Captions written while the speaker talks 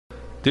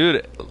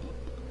Dude,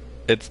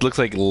 it looks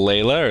like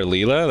Layla or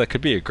Leela. That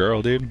could be a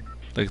girl, dude.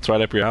 Like, it's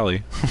right up your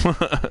alley.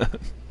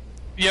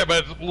 Yeah,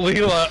 but it's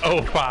Leela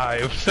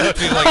 05, so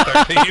she's like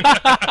 13.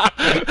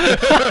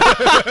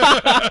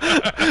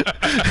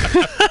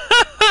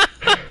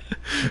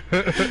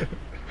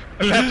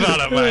 That's not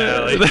up my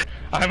alley.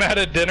 I'm at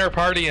a dinner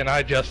party and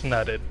I just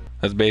nutted.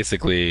 That's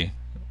basically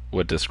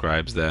what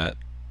describes that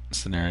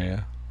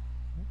scenario.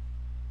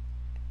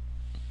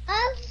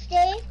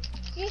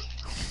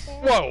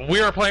 Whoa,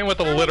 we were playing with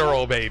a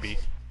literal baby.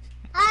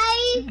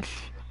 I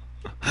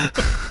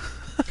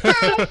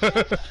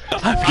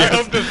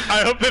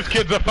hope this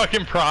kid's a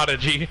fucking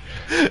prodigy.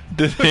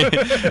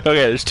 Okay,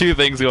 there's two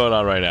things going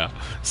on right now.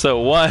 So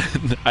one,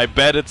 I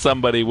bet it's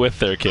somebody with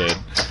their kid,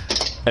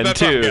 and That's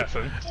two,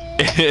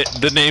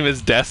 the name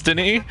is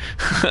Destiny,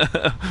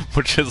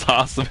 which is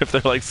awesome if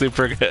they're like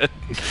super good.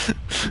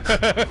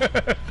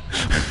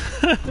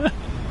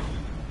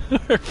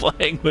 We're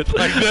playing with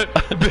like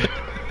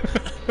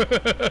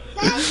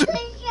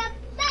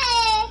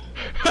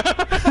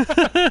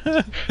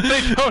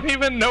they don't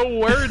even know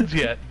words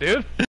yet,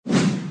 dude.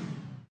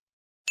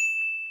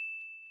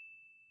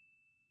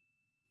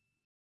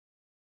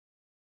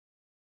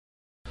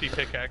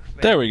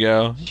 There we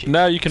go.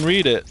 Now you can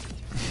read it.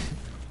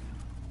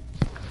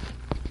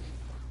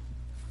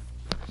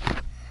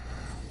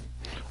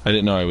 I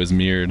didn't know I was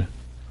mirrored.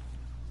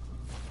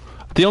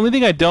 The only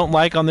thing I don't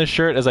like on this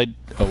shirt is oh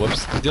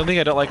whoops. The only thing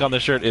I don't like on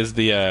this shirt is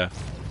the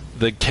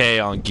K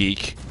on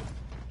geek.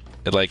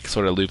 It like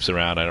sort of loops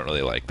around. I don't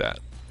really like that.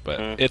 But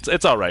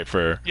it's all right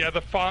for. Yeah, the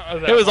font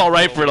of that it was all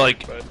right for weird,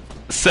 like but...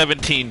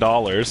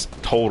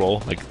 $17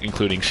 total, like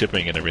including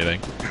shipping and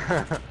everything.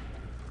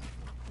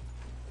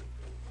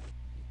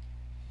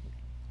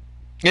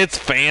 It's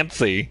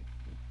fancy.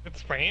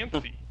 It's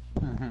fancy.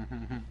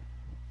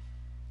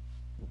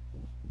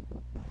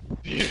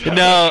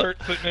 No. Shirt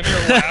sitting in your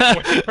lap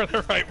waiting for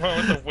the right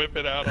moment to whip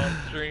it out on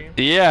stream.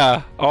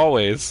 Yeah,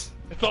 always.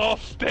 It's all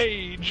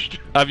staged.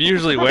 I'm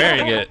usually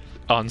wearing it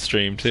on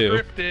stream too,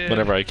 Scripted.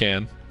 whenever I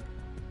can.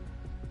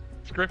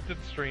 Scripted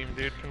stream,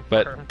 dude. Confirm.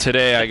 But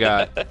today I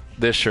got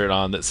this shirt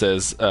on that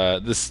says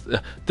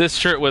this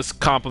shirt was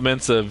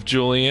compliments of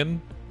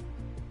Julian.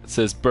 It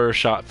says Burr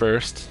shot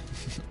first,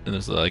 and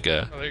there's like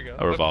a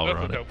revolver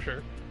that's on a dope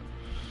shirt.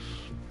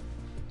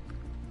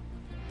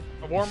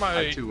 I wore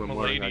my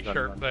Milady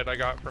shirt that I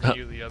got from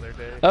you the other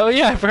day. Oh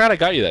yeah, I forgot I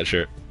got you that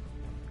shirt.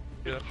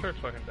 Yeah, that shirt's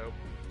fucking dope.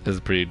 It's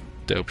a pretty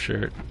dope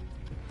shirt.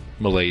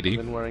 Milady.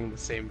 I've been wearing the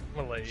same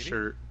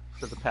shirt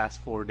for the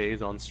past 4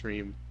 days on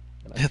stream.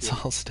 It's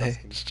all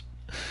staged.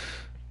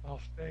 All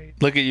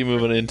staged. Look at you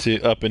moving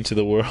up into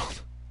the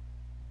world.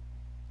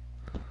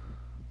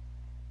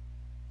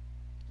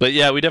 But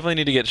yeah, we definitely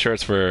need to get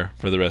shirts for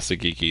the rest of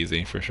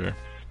GeekEasy for sure.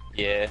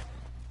 Yeah.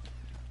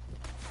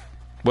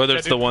 Whether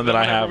it's the one that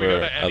I have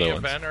or other ones.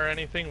 Event or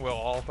anything, we'll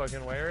all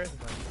fucking wear it. And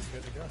like,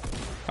 good to go.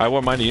 I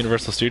wore mine to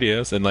Universal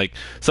Studios, and like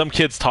some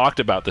kids talked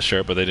about the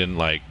shirt, but they didn't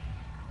like.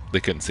 They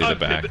couldn't see the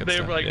back.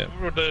 They were like,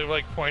 yeah. they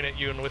like point at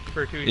you and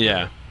whisper to you.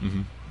 Yeah.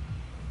 Mm-hmm.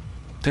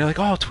 They're like,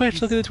 "Oh,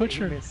 Twitch! Look at the Twitch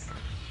shirt."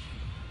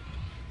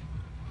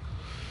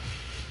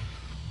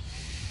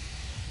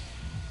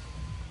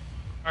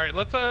 All right,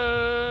 let's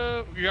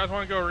you guys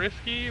want to go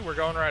risky? We're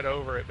going right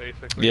over it,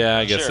 basically. Yeah,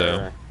 I guess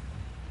so.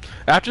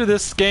 After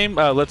this game,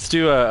 let's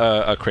do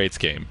a crates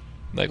game.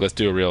 Like, let's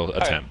do a real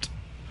attempt.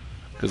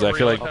 Because I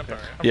feel like,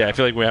 yeah, I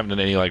feel like we haven't done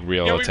any like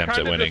real attempt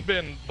at winning. We've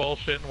been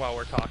bullshitting while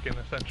we're talking,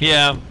 essentially.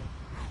 Yeah.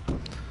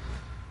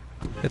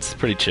 It's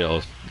pretty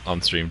chill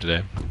on stream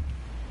today.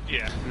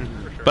 Yeah,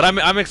 for sure. But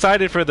I'm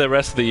excited for the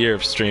rest of the year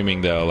of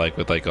streaming though, like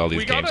with like all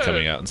these games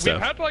coming out and stuff.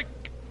 We've had like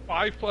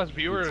 5+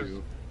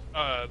 viewers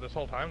this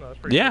whole time though. That's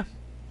pretty cool.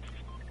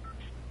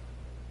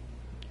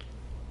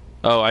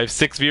 Oh, I have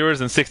 6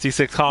 viewers and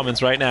 66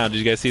 comments right now. Did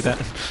you guys see that?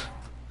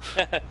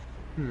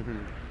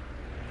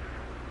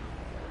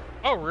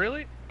 Oh,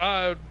 really?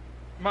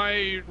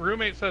 My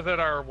roommate says at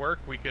our work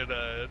we could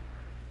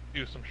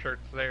do some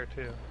shirts there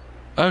too.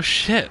 Oh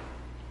shit!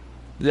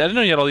 I didn't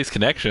know you had all these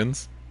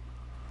connections.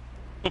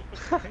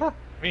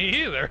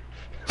 Me either.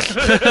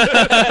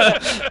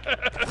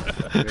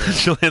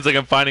 Julian's like,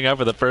 I'm finding out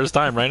for the first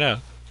time right now.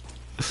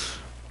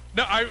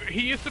 No,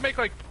 he used to make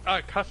like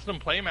custom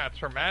playmats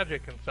for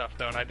Magic and stuff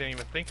though, and I didn't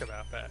even think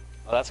about that.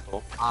 Oh, that's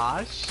cool.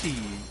 Ah, she.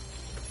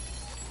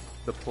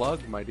 The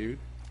plug, my dude.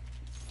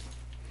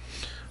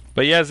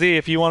 But yeah, Z,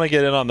 if you want to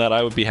get in on that,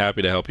 I would be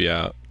happy to help you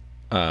out.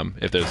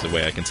 If there's a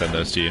way I can send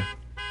those to you.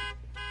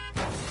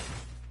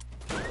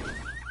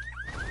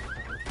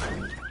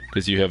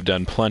 Because you have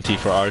done plenty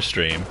for our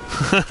stream.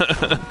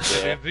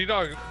 Yeah,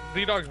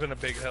 Z-Dog's been a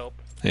big help.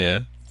 Yeah.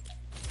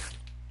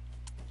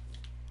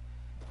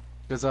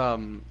 Because,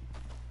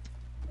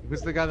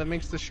 who's the guy that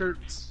makes the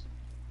shirts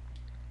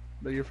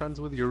that you're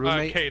friends with? Your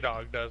roommate?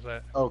 K-Dog does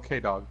that. Oh,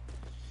 K-Dog.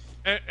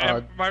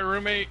 And my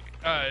roommate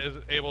is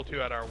able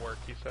to at our work,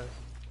 he says.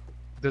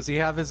 Does he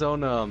have his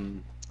own,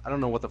 I don't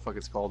know what the fuck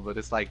it's called, but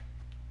it's like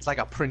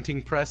a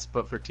printing press,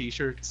 but for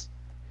t-shirts?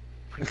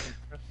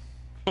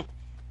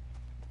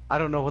 I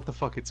don't know what the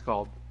fuck it's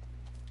called.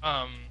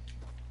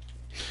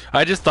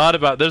 I just thought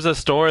about there's a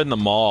store in the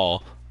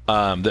mall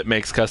that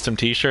makes custom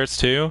T-shirts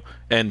too,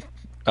 and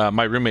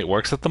my roommate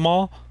works at the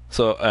mall,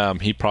 so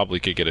he probably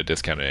could get a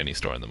discount at any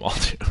store in the mall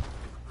too.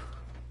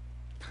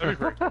 That'd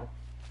be pretty cool.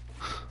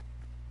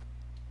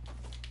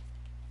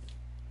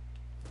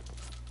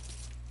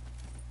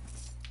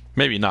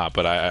 Maybe not,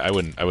 but I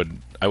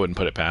wouldn't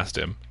put it past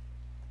him.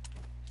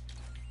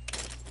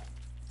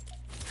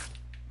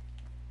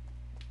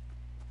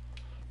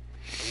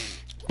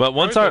 But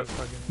once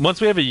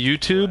we have a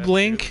YouTube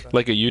link,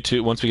 like a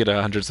YouTube, once we get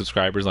 100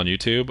 subscribers on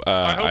YouTube,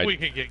 I hope we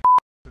could get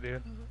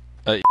dude.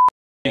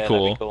 Be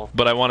cool.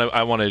 But I want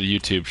a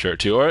YouTube shirt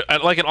too, or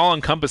like an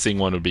all-encompassing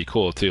one would be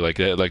cool too, like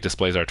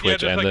displays our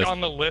Twitch just and like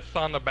on the list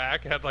on the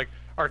back, it had like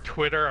our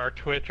Twitter, our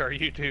Twitch, our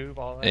YouTube,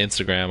 all that.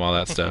 Instagram, all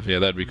that stuff. Yeah,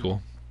 that'd be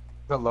cool.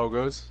 The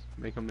logos,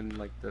 make them in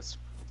like this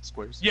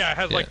squares. Yeah, it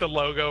has like the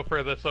logo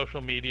for the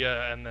social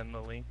media and then the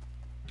link.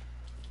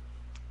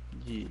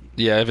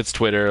 Yeah, if it's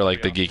Twitter,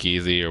 like the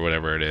GeekEasy or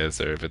whatever it is,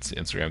 or if it's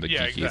Instagram, the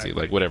GeekEasy, exactly.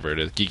 like whatever it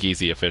is,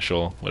 GeekEasy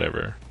official,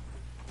 whatever.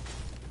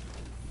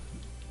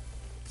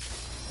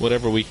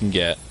 Whatever we can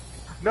get.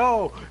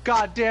 No!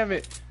 God damn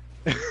it!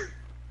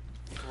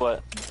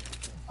 What?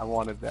 I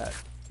wanted that.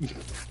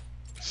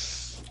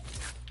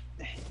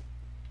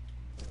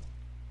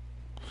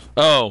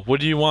 Oh, what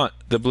do you want?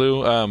 The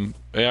blue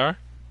AR?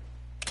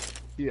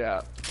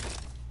 Yeah.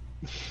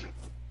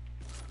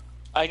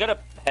 I got a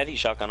heavy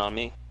shotgun on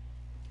me.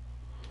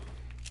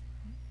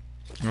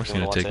 I'm just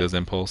gonna take those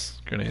impulse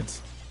grenades.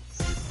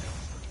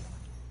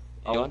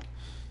 You going?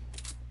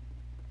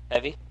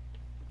 Heavy?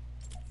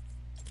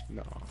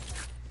 No.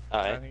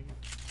 Alright.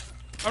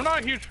 I'm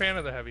not a huge fan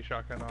of the heavy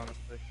shotgun,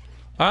 honestly.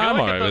 I'm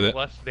like alright with it.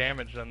 Less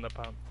damage than the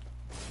pump.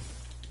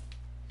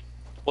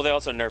 Well, they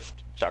also nerfed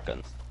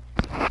shotguns.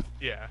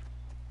 Yeah.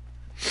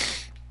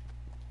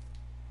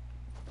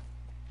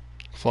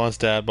 Flawn's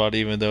dad bod,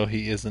 even though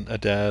he isn't a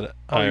dad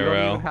Oh, you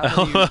don't even have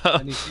IRL.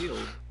 any shield.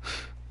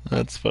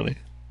 That's funny.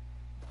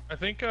 I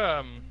think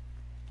Oh.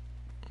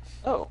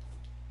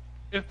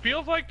 it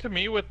feels like to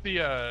me with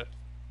the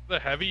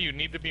heavy you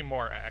need to be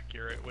more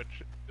accurate,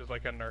 which is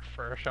like a nerf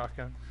for a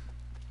shotgun.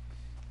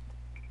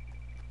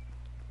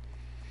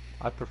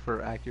 I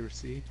prefer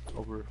accuracy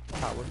over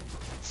power.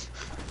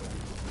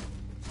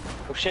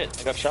 Oh shit,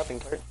 I got a shopping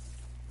cart.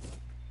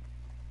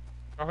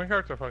 Shopping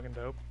carts are fucking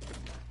dope.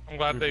 I'm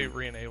glad they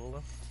re-enabled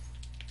them.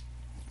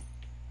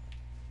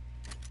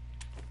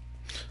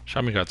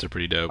 Shopping carts are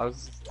pretty dope.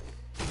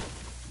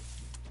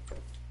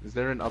 Is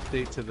there an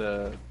update to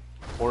the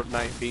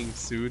Fortnite being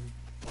sued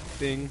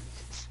thing?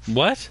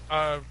 What?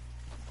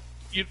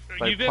 You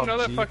Like didn't know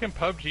that PUBG? fucking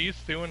PUBG's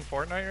suing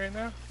Fortnite right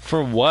now?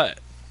 For what?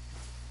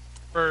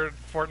 For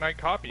Fortnite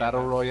copy.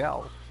 Battle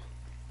Royale.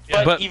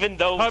 Yeah, But even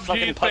though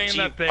fucking PUBG's PUBG saying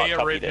that they copied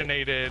it,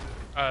 originated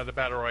the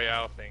Battle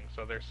Royale thing,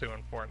 so they're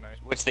suing Fortnite.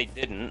 which they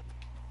didn't.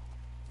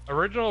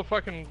 Original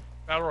fucking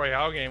Battle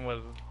Royale game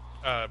was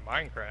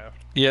Minecraft.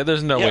 Yeah,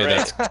 there's no way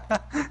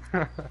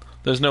right.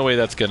 there's no way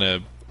that's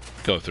gonna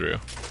go through.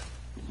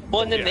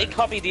 Well, and then Yeah. they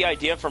copied the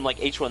idea from like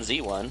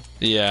H1Z1.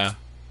 Yeah.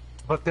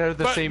 But they're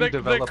the But same the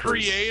developers.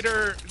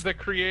 the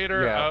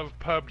creator Yeah. of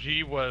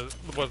PUBG was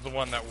the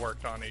one that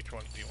worked on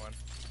H1Z1,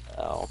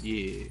 Oh,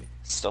 Yeah.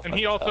 still. and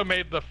he fucked also up.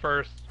 made the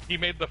first. He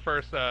made the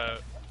first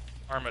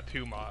Arma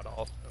 2 mod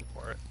also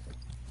for it.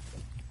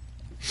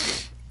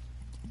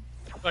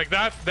 Like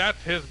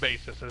that's his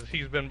basis. Is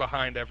he's been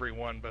behind every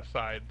one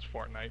besides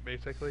Fortnite,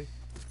 basically.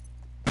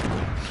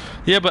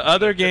 Yeah, but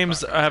other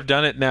games have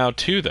done it now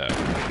too, though.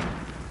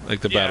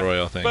 Like the Battle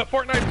Royale thing. But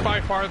Fortnite's by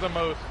far the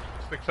most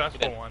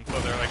successful one, so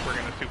they're like, we're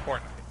gonna sue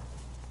Fortnite.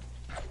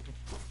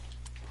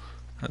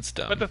 That's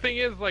dumb. But the thing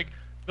is, like,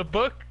 the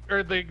book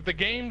or the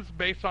game's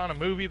based on a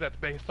movie that's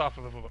based off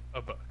of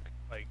a book.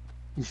 Like,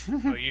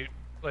 so you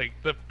like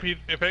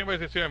if anybody's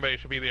gonna sue anybody,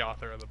 it should be the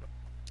author of the book.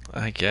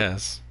 I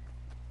guess.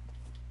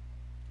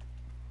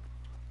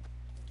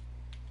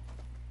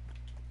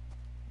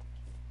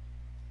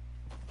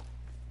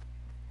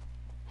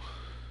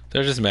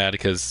 They're just mad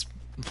because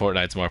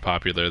Fortnite's more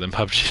popular than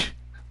PUBG.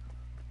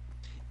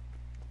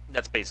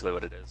 That's basically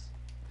what it is.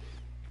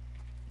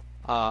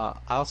 I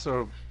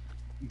also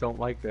don't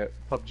like that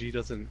PUBG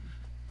doesn't.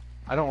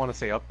 I don't want to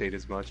say update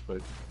as much,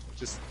 but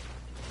just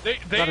They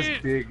not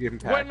as big when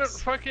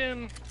impacts.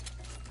 fucking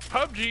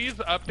PUBG's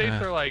updates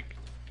are like,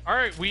 all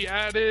right, we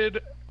added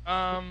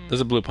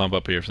There's a blue pump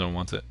up here if someone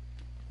wants it.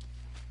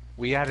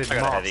 We added I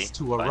got moss heavy.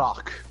 to a Fine.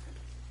 rock.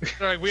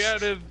 they're like, we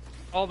added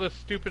all this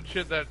stupid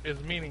shit that is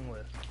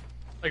meaningless.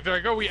 Like they're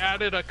like, oh, we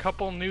added a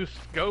couple new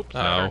scopes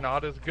that are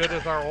not as good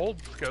as our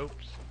old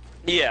scopes.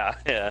 Yeah,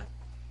 yeah.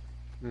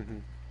 Mm-hmm.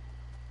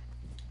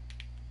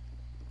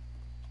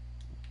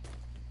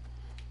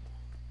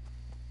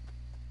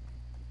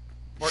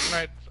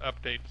 Fortnite's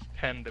updates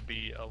tend to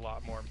be a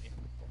lot more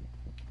meaningful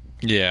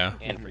Yeah.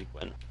 And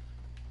frequent.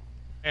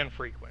 and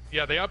frequent.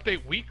 Yeah, they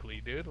update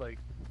weekly, dude. Like,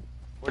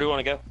 Where do you want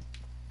to go?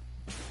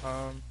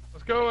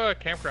 let's go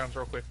campgrounds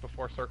real quick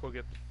before Circle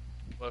gets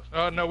close.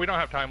 Oh no, we don't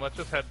have time. Let's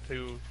just head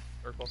to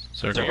Circle.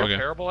 Circle, You're okay.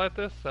 terrible at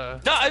this.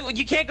 No,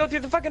 you can't go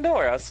through the fucking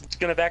door. I was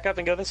gonna back up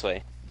and go this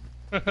way.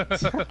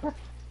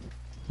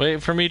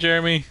 Wait for me,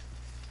 Jeremy.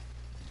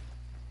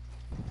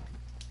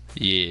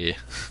 Yeah.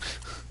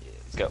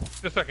 Let's go.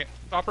 Just a second.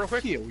 Stop real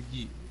quick. Hell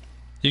yeah.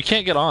 You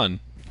can't get on.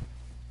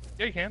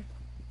 Yeah, you can.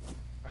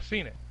 I've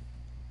seen it.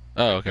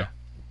 Oh, okay.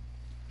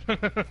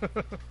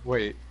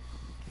 Wait.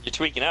 You're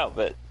tweaking out,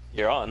 but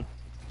you're on.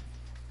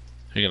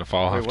 You're gonna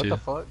fall Wait, off what too. the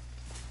fuck?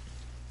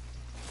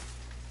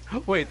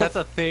 Wait, that's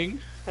a thing?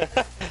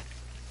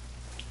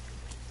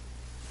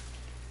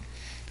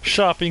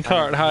 Shopping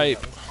cart hype.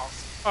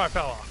 Oh, I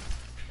fell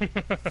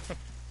off.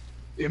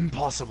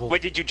 Impossible.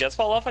 Wait, did you just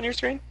fall off on your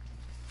screen?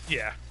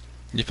 Yeah.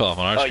 You fell off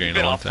on our Oh, screen you've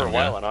been a long off for time a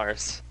while ago. on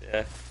ours.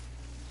 Yeah.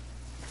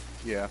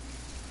 Yeah.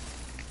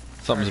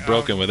 Something's Alright,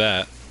 broken with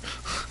that.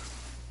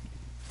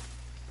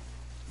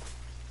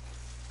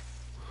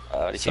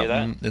 Did you hear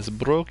that? Something is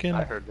broken.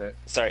 I heard that.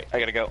 Sorry, I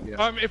gotta go.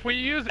 Yeah. If we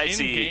use I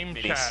see in-game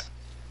minis. chat,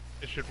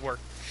 it should work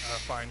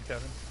fine,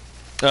 Kevin.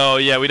 Oh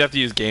yeah, we'd have to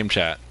use game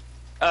chat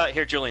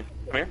Here, Julian,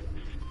 come here.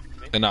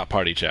 and not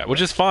party chat, which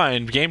is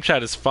fine. Game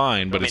chat is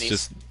fine, but it's minis.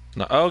 just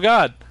not. Oh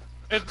god.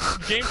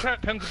 Game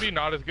chat tends to be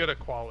not as good a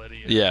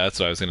quality. as- Yeah, that's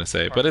what I was gonna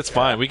say, but it's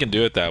fine. We can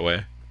do it that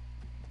way.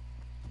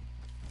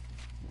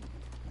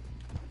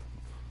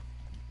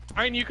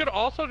 I mean, you could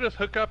also just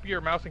hook up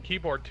your mouse and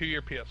keyboard to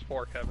your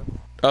PS4, Kevin.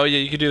 Oh yeah,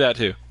 you could do that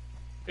too.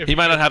 If He you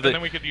might not could- have and the.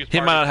 then we could use He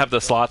might party not have the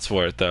chat. slots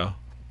for it though,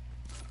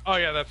 Oh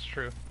yeah, that's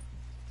true.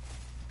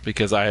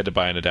 because I had to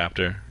buy an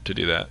adapter to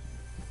do that,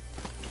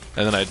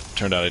 and then I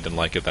turned out I didn't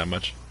like it that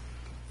much.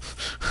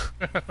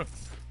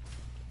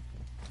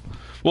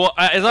 Well, it's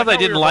not that I thought we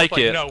didn't were like both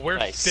it. No, we're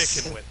Nice.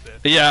 sticking with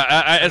this.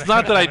 Yeah, it's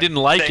not that I didn't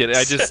like it. I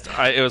Thanks. just,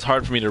 it was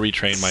hard for me to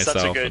retrain myself.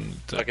 Such a good and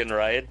fucking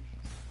ride.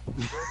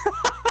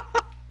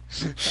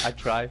 I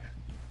try.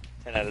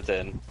 10 out of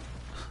 10.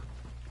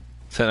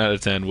 10 out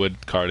of 10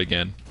 would card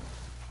again.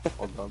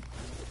 Hold on.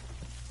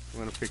 I'm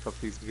gonna pick up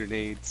these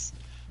grenades.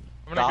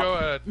 I'm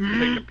gonna go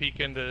take a peek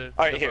into.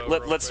 All right, here.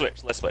 Devo real Let's quick.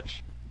 switch. Let's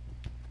switch.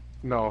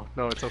 No,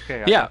 it's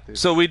okay. I Yeah, got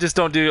this. so we just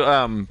don't do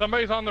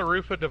Somebody's on the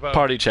roof of Devo.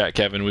 party chat,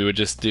 Kevin. We would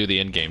just do the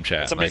in-game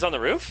chat. Somebody's Like, on the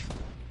roof.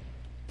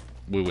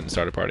 we wouldn't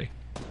start a party.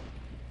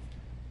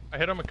 I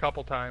hit him a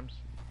couple times.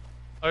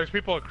 Oh, there's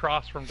people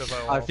across from Devo.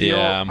 I also. feel,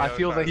 Yeah. I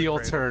feel the Trying to heel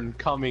trade. turn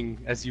coming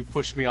as you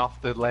push me off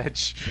the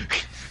ledge.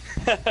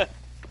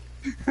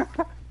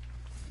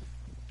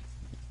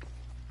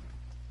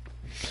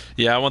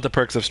 Yeah, I want the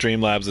perks of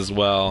Streamlabs as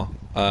well.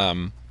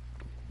 I'm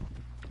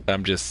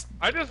just,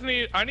 I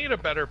need a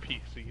better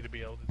PC to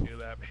be able to do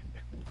that.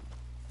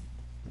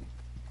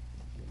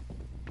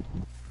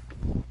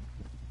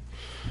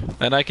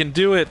 and I can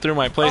do it through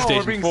my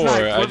PlayStation being 4.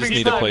 sniped. I We're just being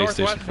need a sniped.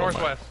 PlayStation 4.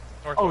 Northwest.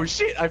 Oh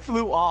shit! I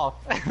flew off.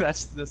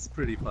 that's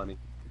pretty funny.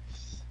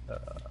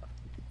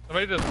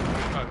 Somebody just.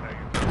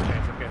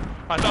 Okay.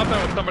 I thought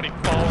that was somebody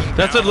falling.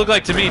 That's what down. it looked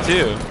like to me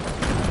too.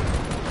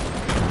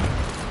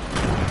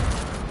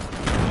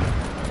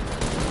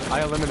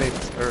 I eliminated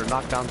or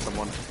knocked down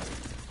someone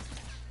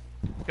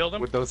Killed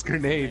him. with those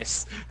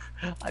grenades.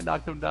 I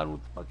knocked him down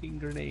with fucking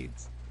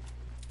grenades.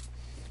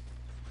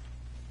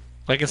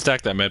 I can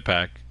stack that med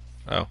pack.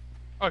 Oh.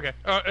 Okay.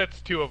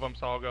 It's two of them,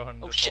 so I'll go ahead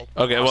and. Oh just shit.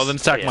 hold. Okay, well then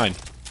stack yeah. mine.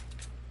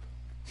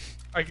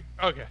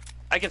 Okay.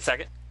 I can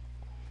stack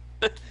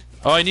it.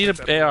 Oh, I need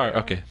a AR.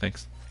 Okay,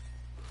 thanks.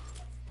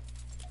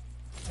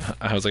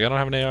 I was like, I don't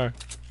have an AR.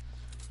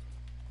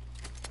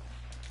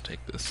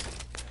 Take this.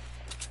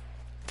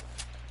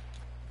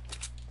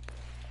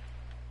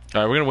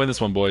 Alright, we're gonna win this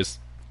one, boys.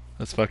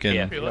 Let's fucking...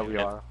 Yeah. Feel Yeah, it? we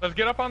are. Let's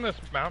get up on this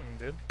mountain,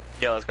 dude.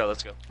 Yeah, let's go.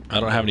 Let's go. I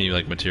don't have any,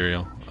 like,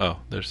 material. Oh,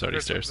 there's already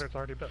stairs. There's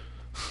already built.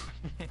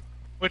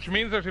 Which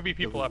means there's gonna be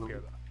people up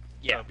here, though.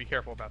 Yeah. So be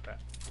careful about that.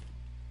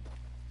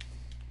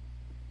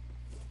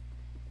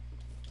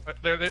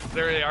 There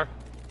they are.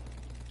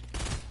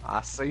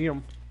 I see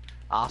him.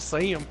 I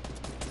see him.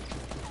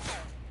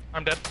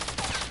 I'm dead.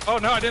 Oh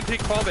no, I didn't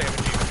take fall damage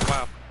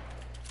either.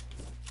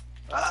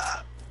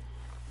 Wow.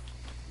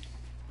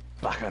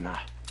 Bacana.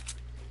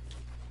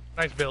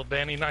 Nice build,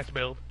 Danny. Nice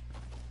build.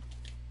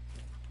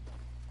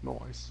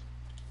 Noise.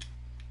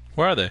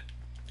 Where are they? I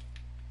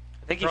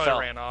think he Probably fell.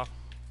 ran off.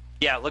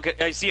 Yeah, look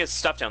at. I see his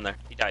stuff down there.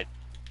 He died.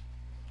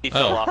 He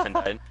fell off and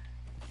died.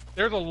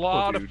 There's a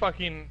lot of dude.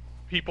 fucking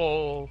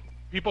people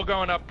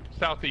going up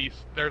southeast.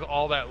 There's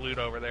all that loot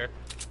over there.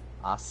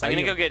 I see I'm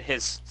gonna him. go get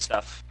his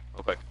stuff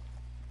real quick.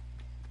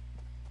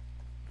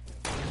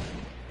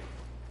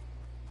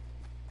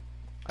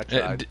 I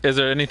tried. Is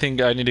there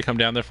anything I need to come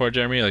down there for,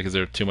 Jeremy? Like, is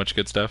there too much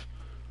good stuff?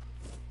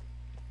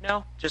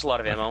 No, just a lot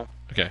of ammo.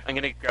 Okay. I'm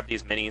gonna grab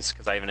these minis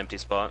because I have an empty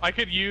spot. I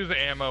could use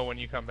ammo when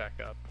you come back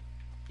up.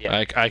 Yeah.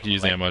 I could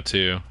use Like- ammo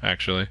too,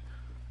 actually. I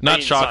Not mean,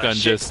 it's not a shotgun,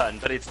 shit just ton,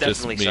 but it's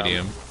just definitely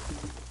medium.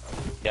 Some.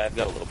 Yeah, I've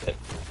got a little bit.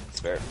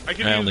 Spare. I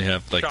could I use only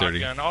have, like,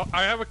 30. shotgun.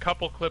 I have a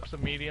couple clips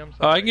of mediums.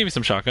 Oh, I can give you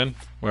some shotgun.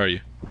 Where are you?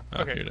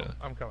 Oh, Okay, here it cool. is.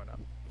 I'm coming up.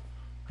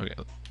 Okay,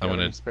 Yeah, I'm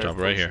gonna let me spare drop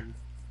it right here. potion.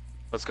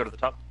 Let's go to the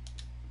top.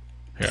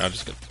 Here, I'll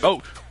just go.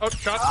 Oh, Oh,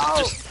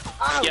 shot.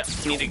 Yeah,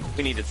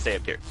 we need to stay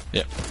up here.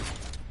 yeah.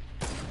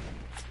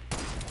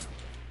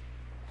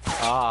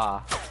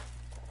 Ah,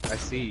 I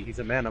see. He's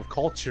a man of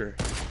culture.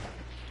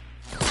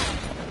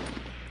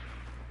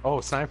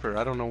 Oh, sniper.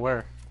 I don't know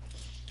where.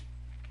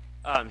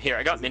 Here,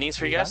 I got minis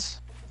for you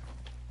guys.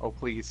 Oh,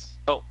 please.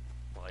 Oh,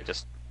 well, I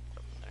just...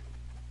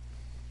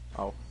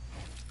 Oh.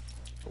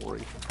 Don't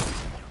worry.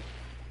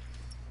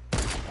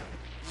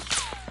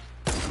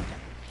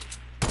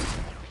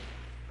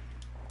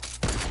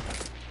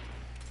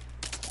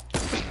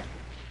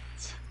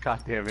 God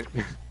damn it.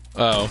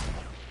 Oh.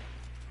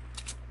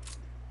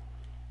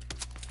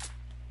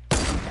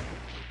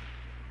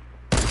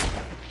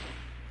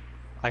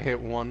 I hit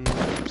one.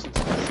 Nice.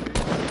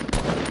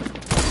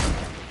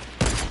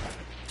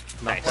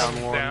 Knocked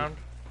down one. Down.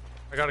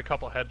 I got a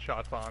couple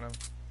headshots on him.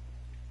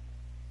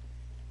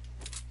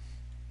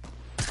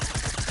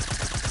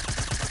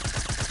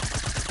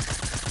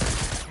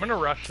 I'm gonna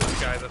rush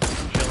this guy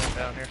that's chilling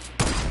down here.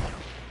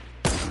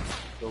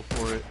 Go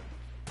for it.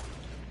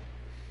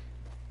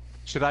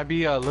 Should I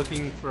be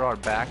looking for our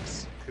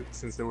backs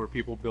since there were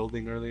people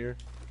building earlier?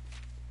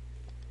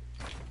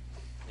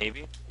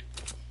 Maybe.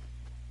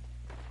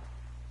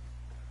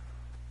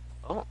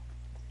 Oh.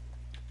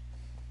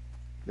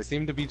 They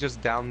seem to be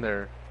just down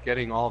there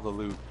getting all the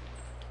loot.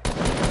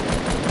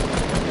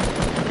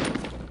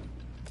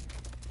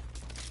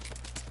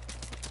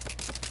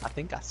 I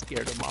think I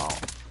scared them all.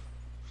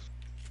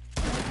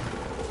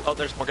 Oh,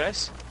 there's more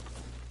guys.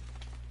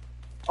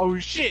 Oh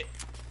shit!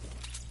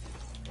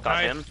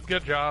 Got Nice. him.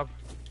 Good job.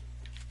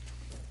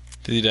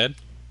 Is he dead?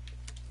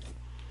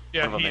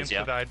 Yeah, One of he them is,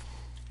 yeah. died.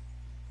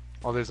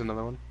 Oh, there's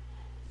another one.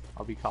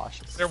 I'll be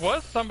cautious. There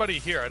was somebody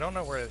here. I don't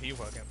know where he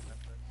was.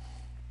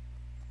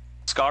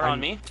 Scar on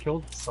me.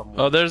 Killed someone.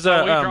 Oh, there's Will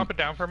you a drop it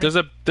down for me?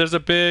 there's a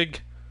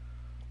big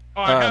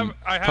Oh, I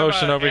have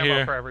potion over ammo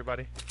here. for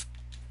everybody.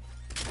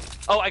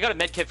 Oh, I got a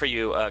med kit for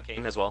you,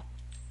 Kane, as well.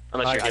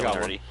 Unless I you're getting got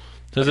one one. already.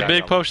 there's Okay, a I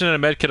big got potion and a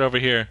med kit over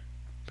here.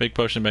 Big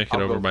potion med kit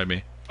I'll over go. by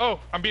me. Oh,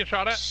 I'm being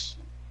shot at.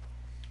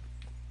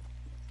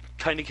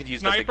 Kinda could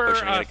use the big Sniper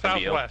potion. I'm gonna come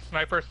to you. southwest.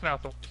 Sniper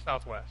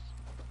southwest.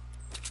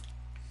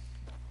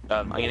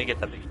 I'm gonna get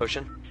that big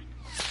potion.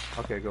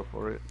 Okay, go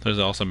for it. There's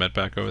also med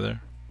pack over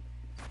there.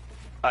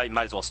 I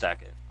might as well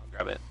stack it. I'll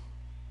grab it.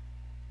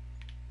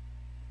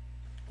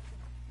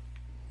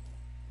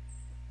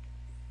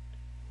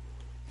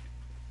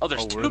 Oh,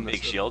 there's we're two in the big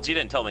circle. shields. You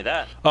didn't tell me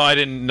that. Oh, I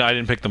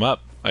didn't pick them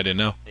up. I didn't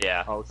know.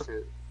 Yeah. Oh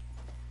shit.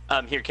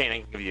 Here, Kane,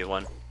 I can give you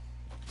one.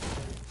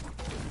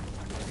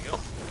 There you go.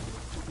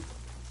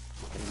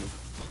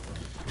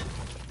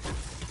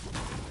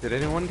 Did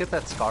anyone get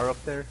that scar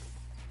up there?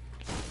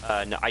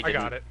 No, I I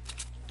didn't. got it.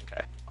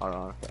 Okay. Oh,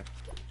 no, okay.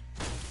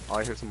 Oh,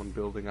 I hear someone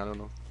building. I don't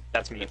know.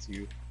 That's me. That's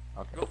you.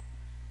 Okay. Cool.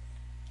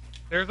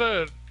 There's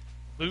a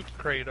loot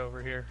crate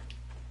over here.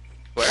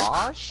 Where?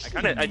 Gosh.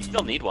 I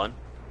still need one.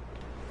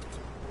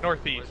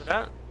 Northeast. Where's it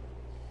at?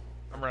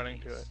 I'm running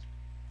to it.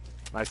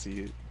 I see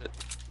you.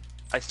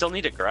 I still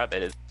need to grab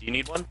it. Do you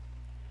need one?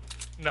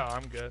 No,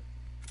 I'm good.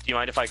 Do you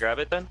mind if I grab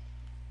it then?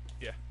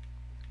 Yeah.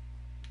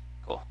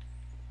 Cool.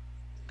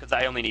 Because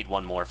I only need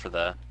one more for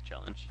the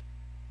challenge.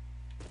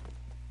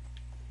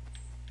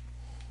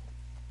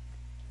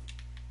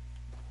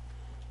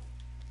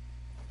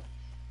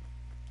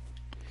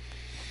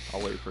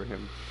 I'll wait for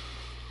him.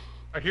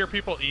 I hear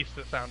people east,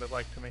 it sounded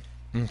like to me.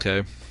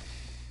 Okay.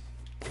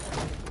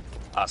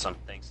 Awesome,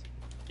 thanks.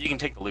 You can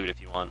take the loot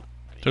if you want.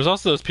 There's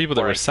also those people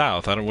that were Alright.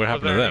 south. I don't know what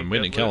happened to there them. any We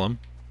good didn't kill loot?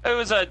 them. It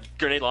was a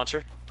grenade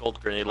launcher.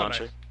 Gold grenade Oh,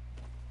 launcher. nice.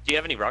 Do you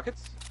have any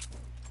rockets?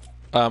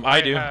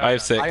 I do. have- I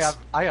have 6.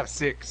 I have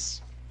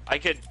 6.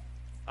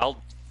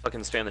 I'll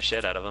fucking spam the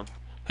shit out of them.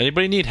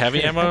 Anybody need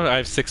heavy ammo? I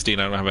have 60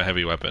 and I don't have a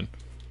heavy weapon.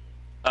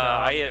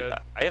 I'm good.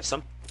 I have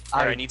some.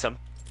 I- I need some.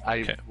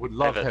 I Okay. would I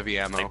love have a heavy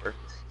ammo. sniper.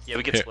 Yeah,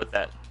 we could Here. split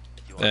that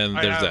if you want. And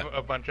I there's have that.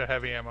 a bunch of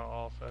heavy ammo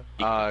also.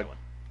 You can take one.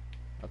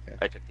 Okay,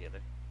 I took the other.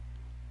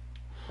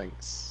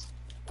 thanks.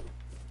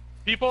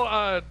 People,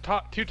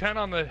 top 210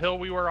 on the hill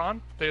we were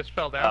on, they just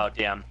fell down. Oh,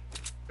 damn.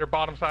 They're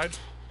bottom side,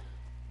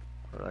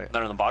 Alright.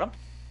 They're on the bottom?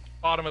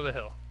 bottom of the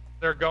hill.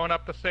 They're going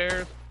up the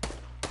stairs.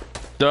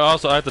 They're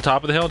also at the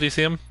top of the hill. Do you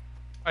see them?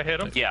 I hit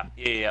them. Yeah.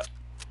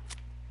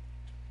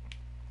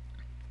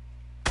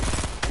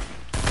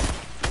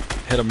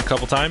 Hit them a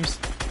couple times.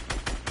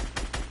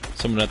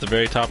 Someone at the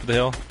very top of the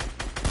hill.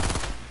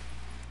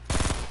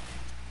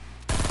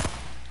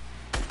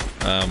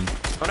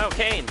 Oh no,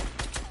 Kane!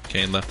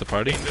 Kane left the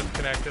party. Being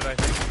disconnected, I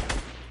think.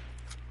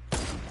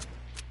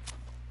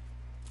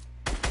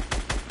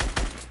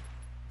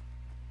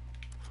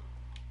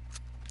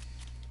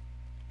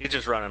 He's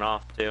just running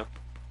off, too.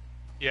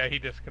 Yeah, he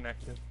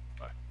disconnected.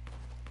 But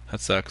That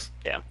sucks.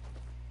 Yeah.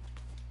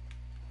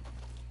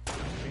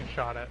 being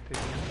shot at too.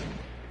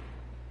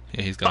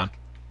 Yeah, he's gone.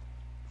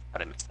 How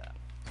did I miss that?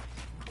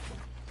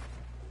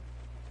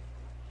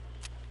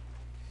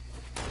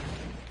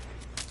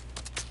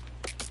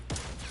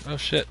 Oh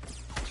shit.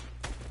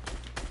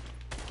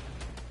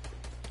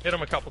 Hit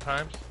him a couple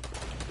times.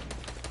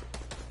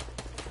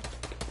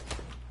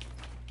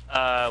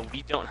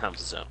 We don't have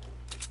zone.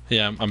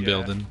 Yeah, I'm Yeah.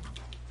 building.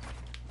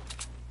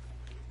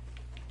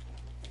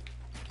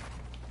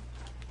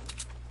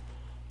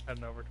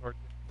 heading over towards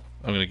you.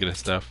 I'm gonna get his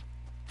stuff.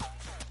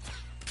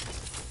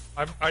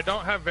 I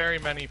don't have very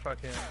many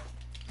fucking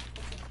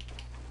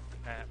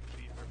mats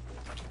either.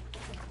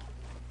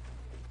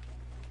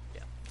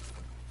 Yeah.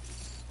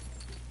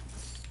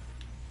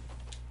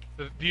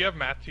 Do you have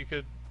mats you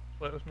could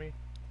split with me?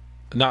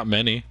 Not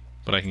many,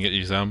 but I can get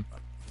you some.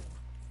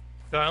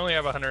 So I only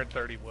have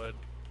 130 wood.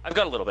 I've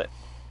got a little bit.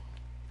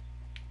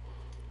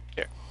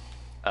 Here.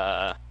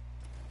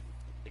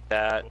 Take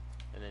that,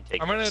 and then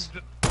take I'm gonna. this.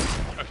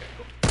 Okay,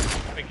 cool.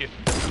 Thank you.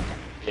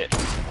 Yeah.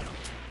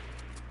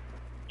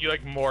 You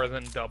like more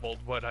than doubled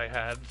what I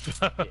had.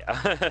 So.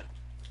 Yeah.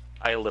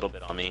 I had a little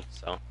bit on me,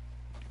 so.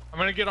 I'm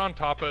gonna get on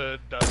top of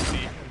Dusty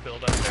and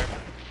build up there.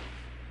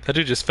 That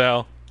dude just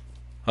fell.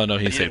 Oh no,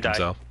 he But he saved didn't die.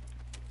 himself.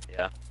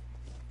 Yeah.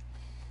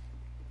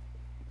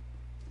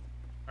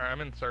 Alright, I'm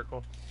in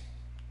circle.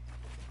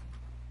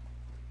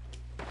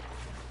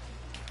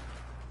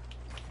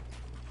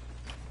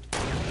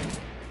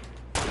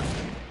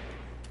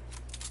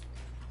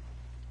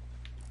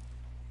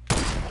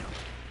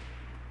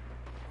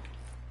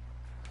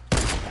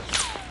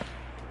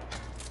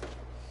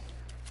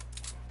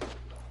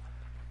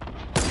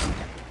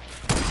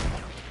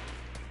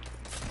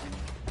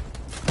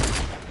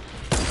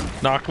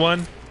 Knocked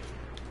one.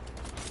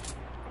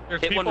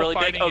 There's Hit one people really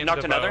big. fighting Oh, in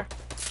knocked DIVOT. another.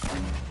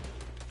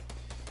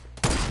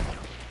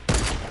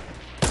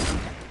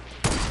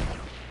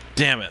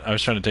 Damn it! I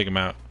was trying to take him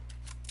out.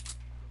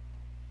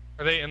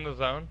 Are they in the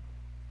zone?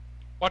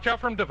 Watch out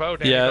from DIVOT,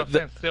 Danny. Yeah, Don't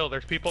stand still.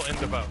 There's people in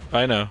DIVOT.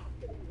 I know.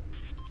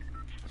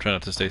 Try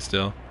not to stay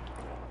still.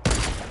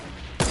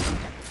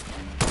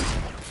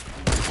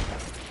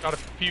 Got a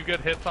few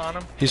good hits on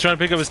him. He's trying to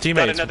pick up his Got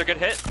teammates. another good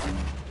hit.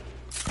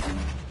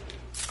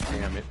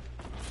 Damn it.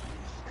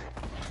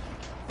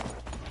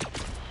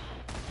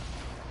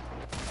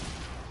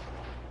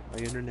 My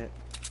internet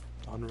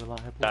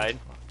unreliable. Died.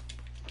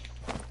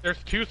 There's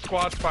 2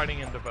 squads fighting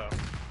in DIVOT.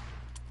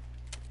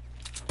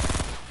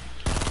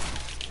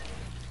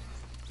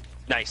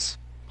 Nice.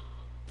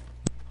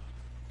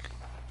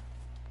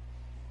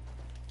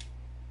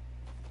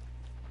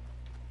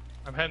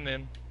 I'm heading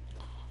in.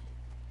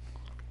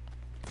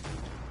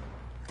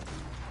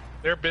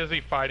 They're busy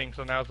fighting,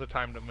 so now's the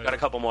time to move. Got a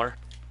couple more.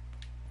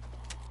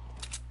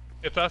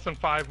 It's us and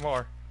 5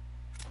 more.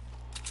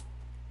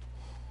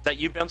 Is that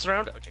you bouncing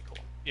around? Okay, cool.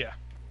 Yeah.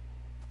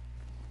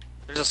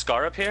 There's a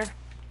scar up here.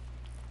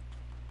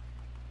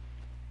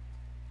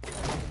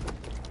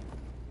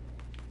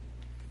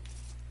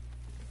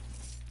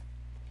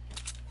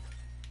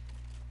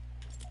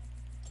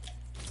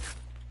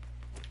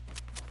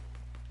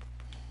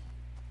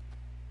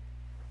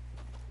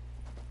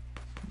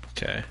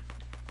 Okay.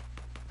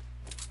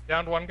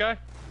 Downed one guy.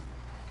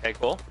 Okay,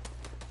 cool.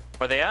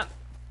 Where they at?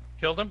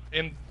 Killed him.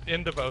 In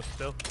DIVOT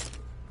still.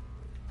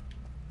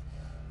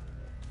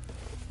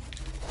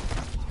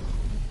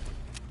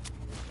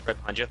 Right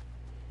behind you.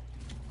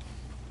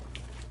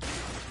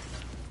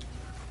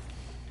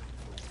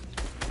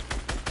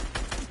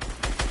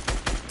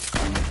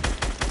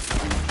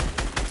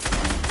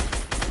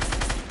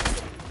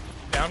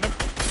 Downed him.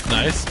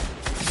 Nice.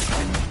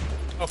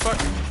 Oh fuck.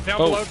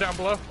 Down Oh. below, down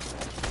below.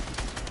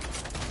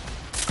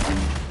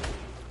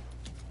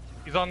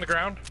 He's on the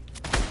ground.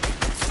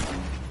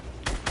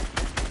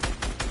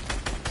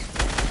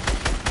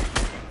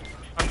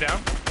 I'm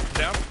down. I'm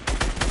down.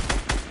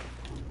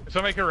 If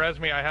somebody can res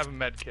me, I have a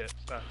med kit.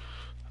 So.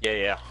 Yeah,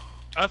 yeah.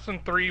 Us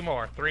and 3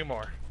 more. 3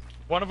 more.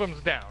 One of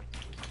them's down.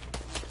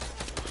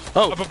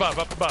 Oh. Up above,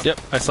 up above. Yep,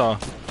 I saw.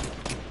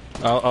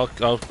 I'll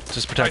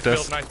just protect Nice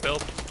us. build, nice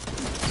build.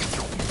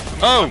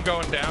 Oh! I'm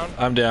going down.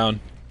 I'm down.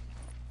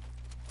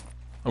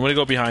 I'm gonna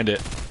go behind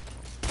it.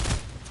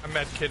 I'm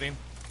med kitting.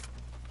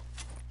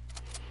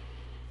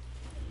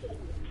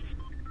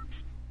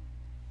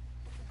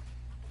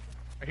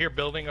 I hear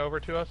building over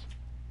to us.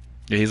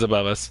 Yeah, he's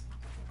above us.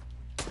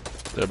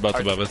 They're both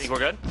Alright, above us. think we're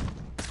good?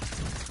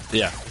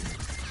 Yeah.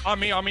 On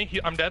me, on me.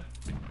 I'm dead.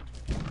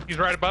 He's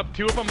right above.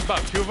 2 of them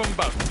above. 2 of them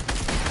above.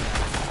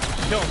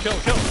 Kill him, kill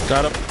him, kill him.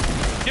 Got him.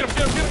 Get him,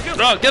 get him, get him, get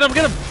him. Oh, get him,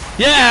 get him!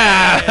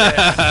 Yeah!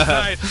 Yeah,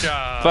 nice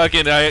job.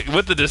 Fucking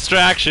with the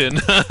distraction.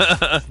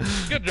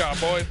 Good job,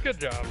 boys. Good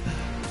job.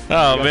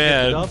 Oh You guys get the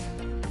man. dub?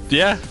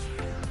 Yeah.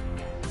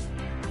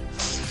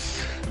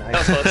 That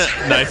was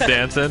close. Nice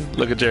dancing.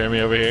 Look at Jeremy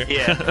over here.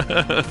 Yeah.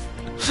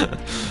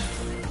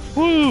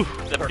 Woo!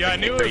 The perfect Yeah, I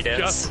knew it was break dance.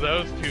 just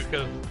those 2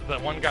 because the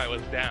one guy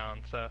was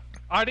down. So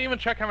I didn't even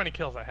check how many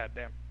kills I had.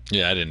 Damn.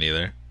 Yeah, I didn't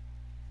either.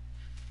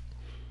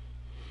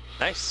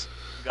 Nice.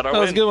 Got our That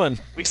was a win. good one.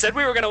 We said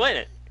we were gonna win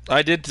it.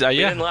 I did. We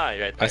Yeah. didn't lie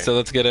right there. I said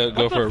let's go What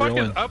for the a fuck real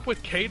is one. up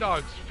with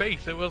K-Dog's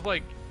face? It was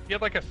like he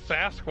had like a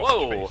Sasquatch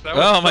Whoa. face. That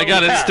was Oh my so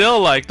god, weird. it's still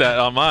like that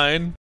on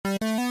mine.